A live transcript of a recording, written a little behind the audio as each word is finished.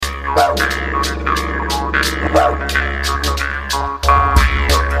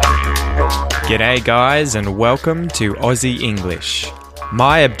G'day guys and welcome to Aussie English.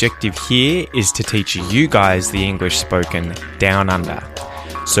 My objective here is to teach you guys the English spoken down under.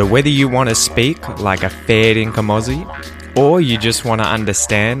 So whether you want to speak like a fair dinkum Aussie or you just want to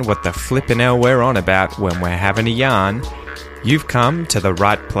understand what the flippin' hell we're on about when we're having a yarn, you've come to the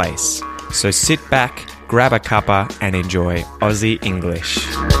right place. So sit back, grab a cuppa and enjoy Aussie English.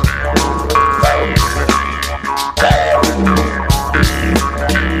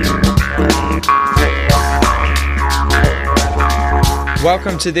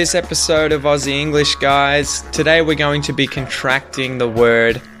 Welcome to this episode of Aussie English, guys. Today we're going to be contracting the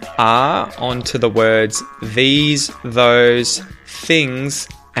word are onto the words these, those, things,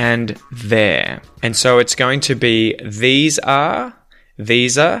 and there. And so it's going to be these are,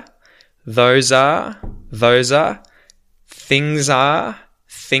 those are, things are,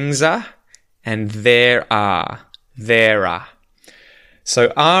 and there are.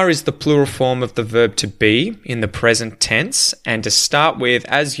 So are is the plural form of the verb to be in the present tense, and to start with,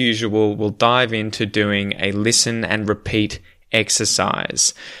 as usual, we'll dive into doing a listen and repeat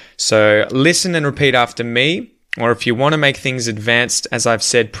exercise. So listen and repeat after me, or if you want to make things advanced, as I've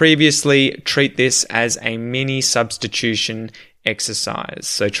said previously, treat this as a mini substitution exercise.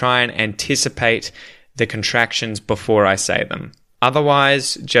 So try and anticipate the contractions before I say them.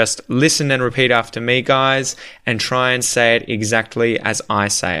 Otherwise, just listen and repeat after me, guys, and try and say it exactly as I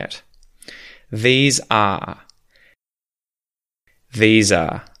say it. These are. These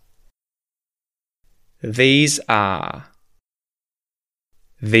are. These are.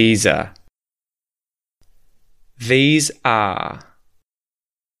 These are. These are.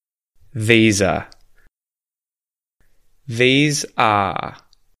 These are. These are.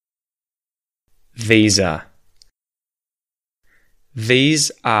 These are.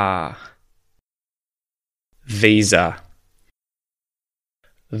 These are. These are.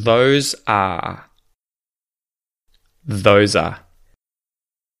 Those are. Those are.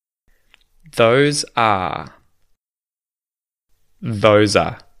 Those are. Those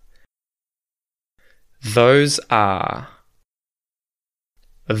are. Those are.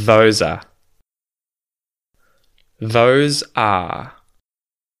 Those are. Those are.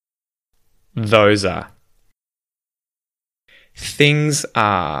 Those are. Things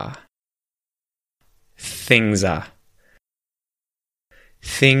are. Things are.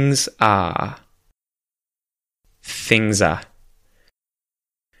 Things are. Things are.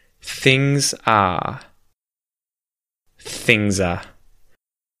 Things are. Things are.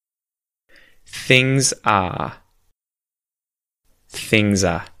 Things are. Things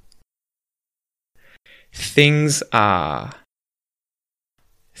are. Things are.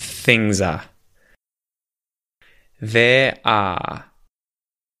 Things are. There are.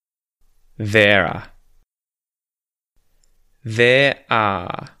 There are. There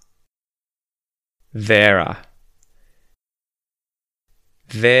are. There are.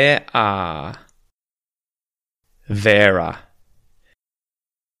 There are. There are.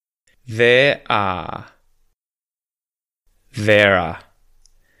 There are. There are.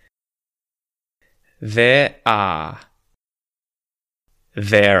 There are.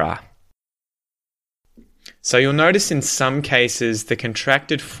 There are. So you'll notice in some cases the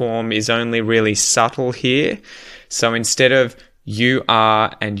contracted form is only really subtle here. So instead of you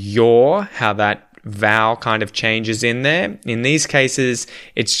are and your, how that vowel kind of changes in there, in these cases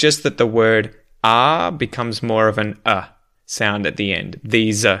it's just that the word are becomes more of an sound at the end.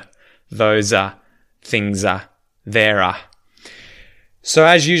 These are, those are, things are, there are. So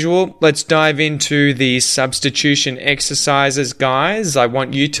as usual, let's dive into the substitution exercises, guys. I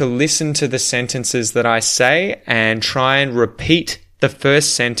want you to listen to the sentences that I say and try and repeat the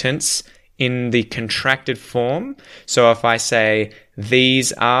first sentence in the contracted form. So if I say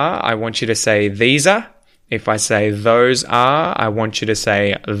these are, I want you to say these are. If I say those are, I want you to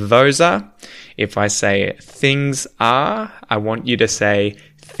say those are. If I say things are, I want you to say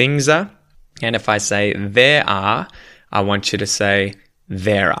things are. And if I say there are, I want you to say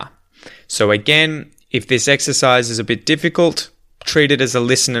there are. So again, if this exercise is a bit difficult, treat it as a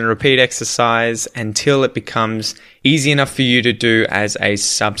listen and repeat exercise until it becomes easy enough for you to do as a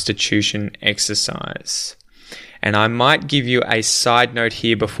substitution exercise. And I might give you a side note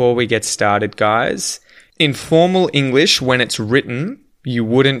here before we get started, guys. In formal English, when it's written, you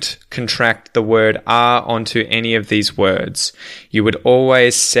wouldn't contract the word are onto any of these words. You would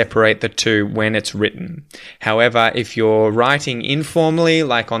always separate the two when it's written. However, if you're writing informally,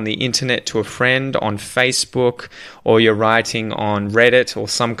 like on the internet to a friend, on Facebook, or you're writing on Reddit or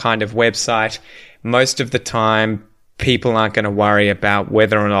some kind of website, most of the time people aren't going to worry about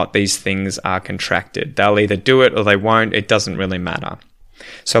whether or not these things are contracted. They'll either do it or they won't. It doesn't really matter.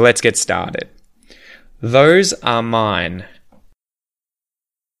 So let's get started. Those are mine.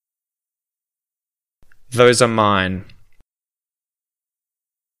 Those are mine.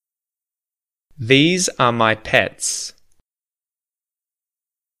 These are my pets.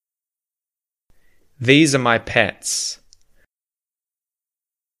 These are my pets.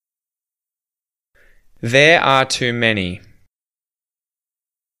 There are too many.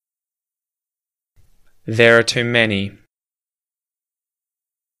 There are too many.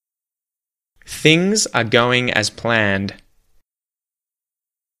 Things are going as planned.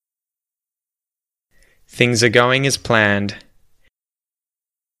 Things are going as planned.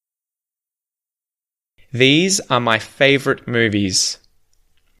 These are my favorite movies.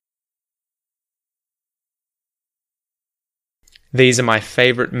 These are my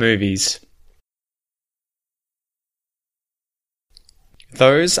favorite movies.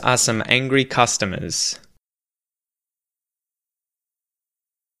 Those are some angry customers.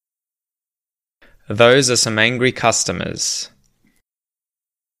 Those are some angry customers.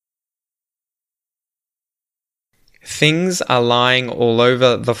 Things are lying all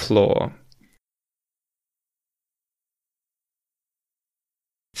over the floor.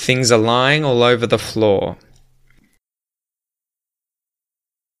 Things are lying all over the floor.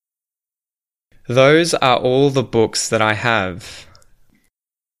 Those are all the books that I have.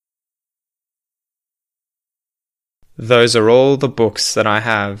 Those are all the books that I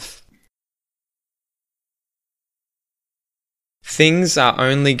have. Things are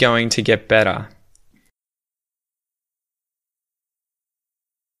only going to get better.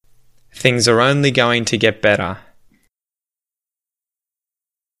 Things are only going to get better.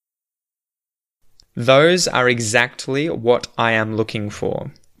 Those are exactly what I am looking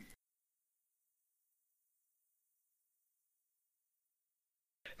for.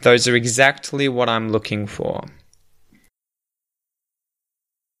 Those are exactly what I'm looking for.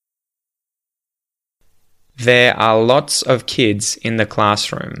 There are lots of kids in the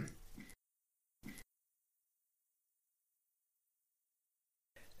classroom.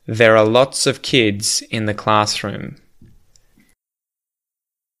 There are lots of kids in the classroom.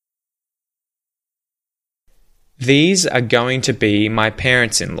 These are going to be my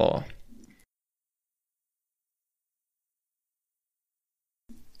parents-in-law.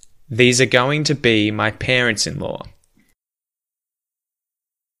 These are going to be my parents-in-law.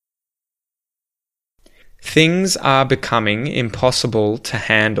 Things are becoming impossible to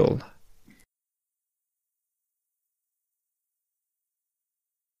handle.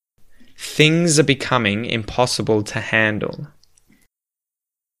 Things are becoming impossible to handle.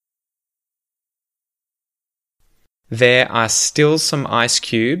 There are still some ice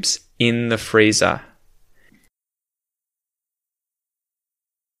cubes in the freezer.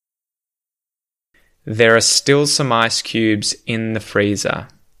 There are still some ice cubes in the freezer.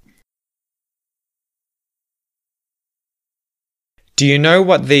 Do you know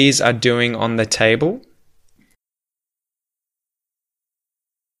what these are doing on the table?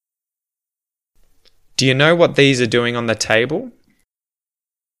 Do you know what these are doing on the table?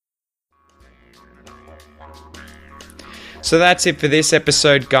 So that's it for this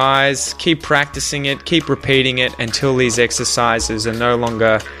episode, guys. Keep practicing it, keep repeating it until these exercises are no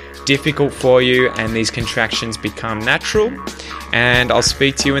longer difficult for you and these contractions become natural. And I'll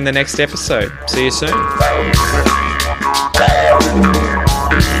speak to you in the next episode. See you soon.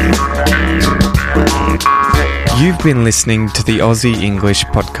 You've been listening to the Aussie English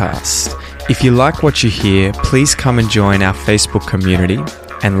Podcast. If you like what you hear, please come and join our Facebook community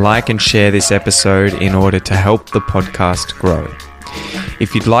and like and share this episode in order to help the podcast grow.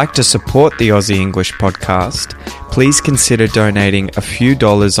 If you'd like to support the Aussie English Podcast, please consider donating a few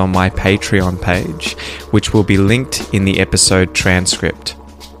dollars on my Patreon page, which will be linked in the episode transcript.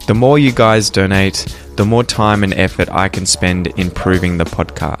 The more you guys donate, the more time and effort I can spend improving the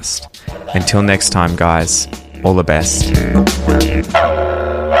podcast. Until next time, guys, all the best.